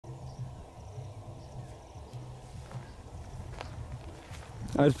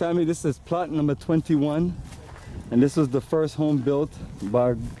All right, family, this is plot number 21, and this was the first home built by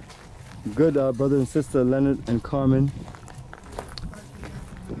our good brother and sister Leonard and Carmen.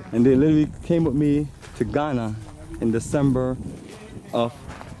 And they literally came with me to Ghana in December of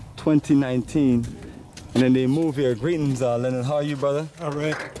 2019, and then they moved here. Greetings, Leonard. How are you, brother? All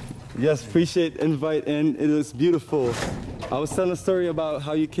right. Yes, appreciate the invite, and it was beautiful. I was telling a story about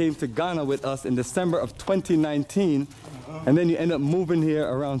how you came to Ghana with us in December of 2019, and then you end up moving here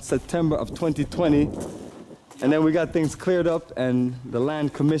around September of 2020, and then we got things cleared up and the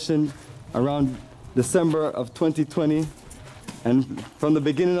land commissioned around December of 2020. And from the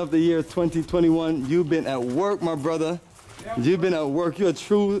beginning of the year 2021, you've been at work, my brother. You've been at work. You're a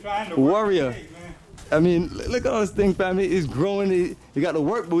true warrior. I mean, look at all this thing, family. He's growing. He got the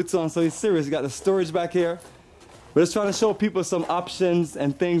work boots on, so he's serious. He got the storage back here. But it's trying to show people some options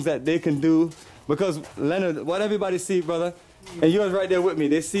and things that they can do. Because, Leonard, what everybody see, brother, and you was right there with me,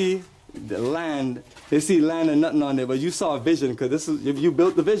 they see the land. They see land and nothing on there, but you saw a vision, because this is, you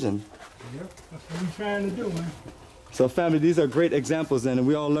built the vision. Yep, that's what we're trying to do, man. So, family, these are great examples, and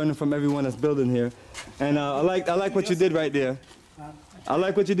we're all learning from everyone that's building here. And I like what you did right there. I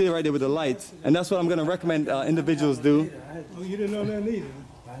like what you did right there with the lights, and that's what I'm going to recommend individuals do. Oh, you didn't know that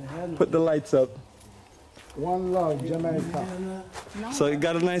either? Put the lights up. One love, Jamaica. So you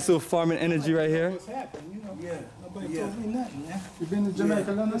got a nice little farming energy right here. What's happening, you know? Yeah. Nobody told me nothing, man. You been to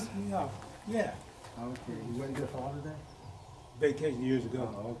Jamaica, Leonard? Yeah. Okay. You went there for holiday? Vacation years ago.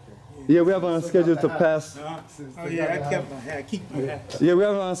 Oh, okay. Yeah, we have on a schedule to pass. Oh, yeah, I keep my hat. Yeah, we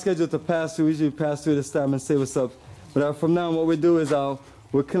have on a schedule to pass through. We usually pass through this time and say what's up. But from now on, what we do is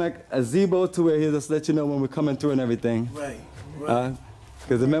we'll connect a Zebo to where he'll just let you know when we're coming through and everything. Right.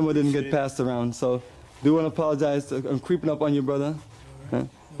 Because the memo didn't get passed around. So do want to apologize. I'm creeping up on you, brother. Right.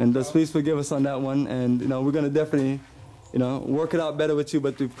 And just please forgive us on that one. And, you know, we're going to definitely, you know, work it out better with you.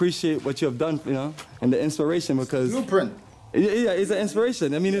 But we appreciate what you have done, you know, and the inspiration, because... Blueprint. Yeah, he's an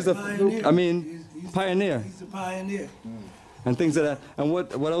inspiration. I mean, he's a pioneer. He's a pioneer. And things like that. And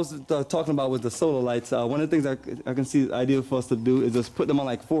what I was talking about was the solar lights. One of the things I can see ideal for us to do is just put them on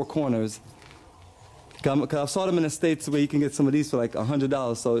like 4 corners. Because I saw them in the States where you can get some of these for like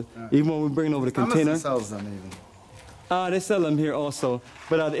 $100. So even when we bring over the container. How much sells them even? They sell them here also.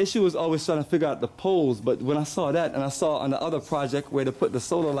 But the issue was always trying to figure out the poles. But when I saw that, and I saw on the other project where they put the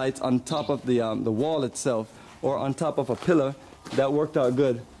solar lights on top of the wall itself, or on top of a pillar, that worked out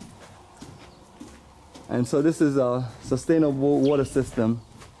good. And so this is a sustainable water system.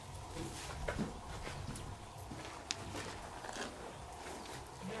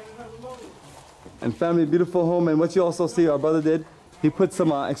 And family, beautiful home. And what you also see our brother did, he put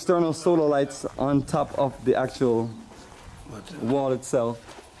some external solar lights on top of the actual wall itself.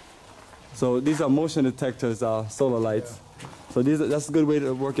 So these are motion detectors, solar lights. So that's a good way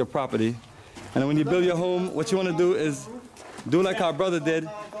to work your property. And when you build your home, what you want to do is do like our brother did.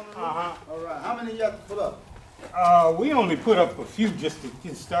 All right. How many you have to put up? We only put up a few just to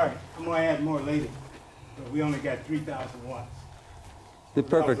get started. I'm going to add more later. But we only got 3,000 watts. They're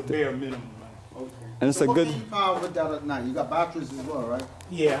perfect. That's the bare minimum. Right? Okay. And it's So a what good... can you power with that at night? You got batteries as well, right?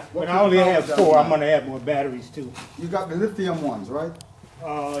 Yeah, What but can I only you power have that 4. at I'm going to add more batteries too. You got the lithium ones, right?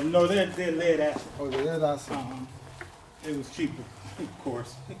 No, they're lead acid. Oh, the lead acid. It was cheaper, of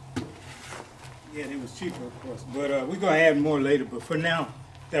course. Yeah, it was cheaper, of course. But we're going to add more later. But for now,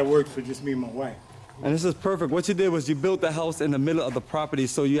 that works for just me and my wife. And this is perfect. What you did was you built the house in the middle of the property,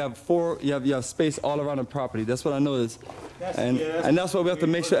 so you have you have space all around the property. That's what I noticed. And that's why we have to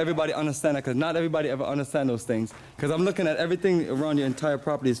make sure everybody understands that, because not everybody ever understands those things. Because I'm looking at everything around your entire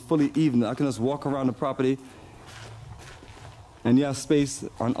property is fully even. I can just walk around the property, and you have space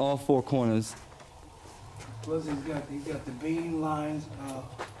on all 4 corners. Plus, he's got the beam lines.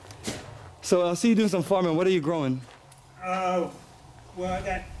 So I see you doing some farming. What are you growing? Well, I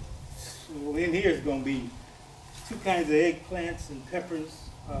got, so in here is going to be 2 kinds of eggplants and peppers,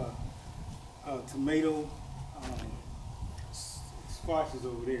 tomato, squash is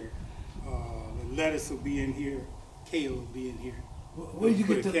over there. The lettuce will be in here, kale will be in here. Where'd you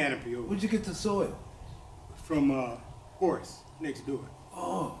get the canopy over? Where'd you get the soil? From Horace next door.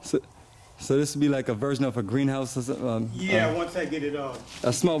 Oh. So this would be like a version of a greenhouse or something? Yeah, once I get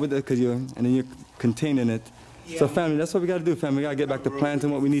it small with it, and then you're containing it. Yeah. So family, that's what we got to do, family. We got to get back to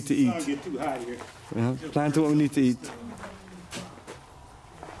planting what we need to eat. Don't get too hot here. Yeah, planting what we need to eat.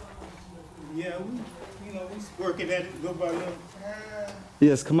 Yeah, we working at it, go by little.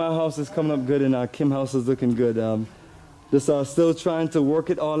 Yes, Kamal house is coming up good, and Kim house is looking good. Just still trying to work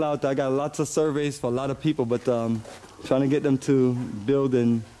it all out. I got lots of surveys for a lot of people, but trying to get them to build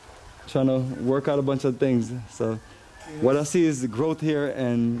and trying to work out a bunch of things. So What I see is the growth here,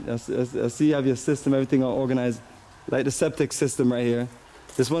 and I see you have your system, everything all organized, like the septic system right here.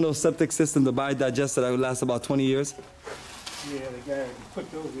 This one of those septic systems, the biodigester, that would last about 20 years. Yeah, the guy who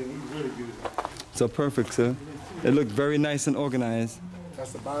put those in, he's really good. So perfect, sir. It looked very nice and organized.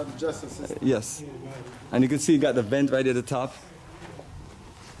 That's the biodigestion system. Yes. And you can see you got the vent right at the top.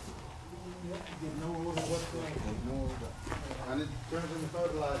 And it turns into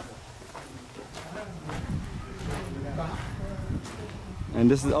fertilizer. And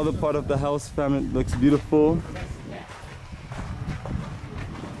this is the other part of the house, family. It looks beautiful.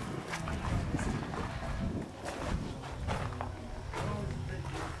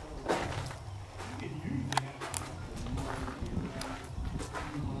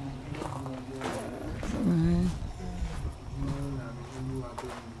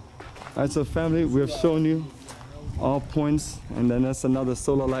 All right, so family, we have shown you all points, and then that's another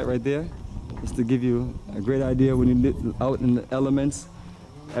solar light right there, just to give you a great idea when you live out in the elements.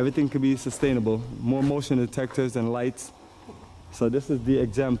 Everything can be sustainable, more motion detectors and lights. So this is the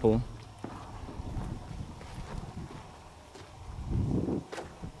example.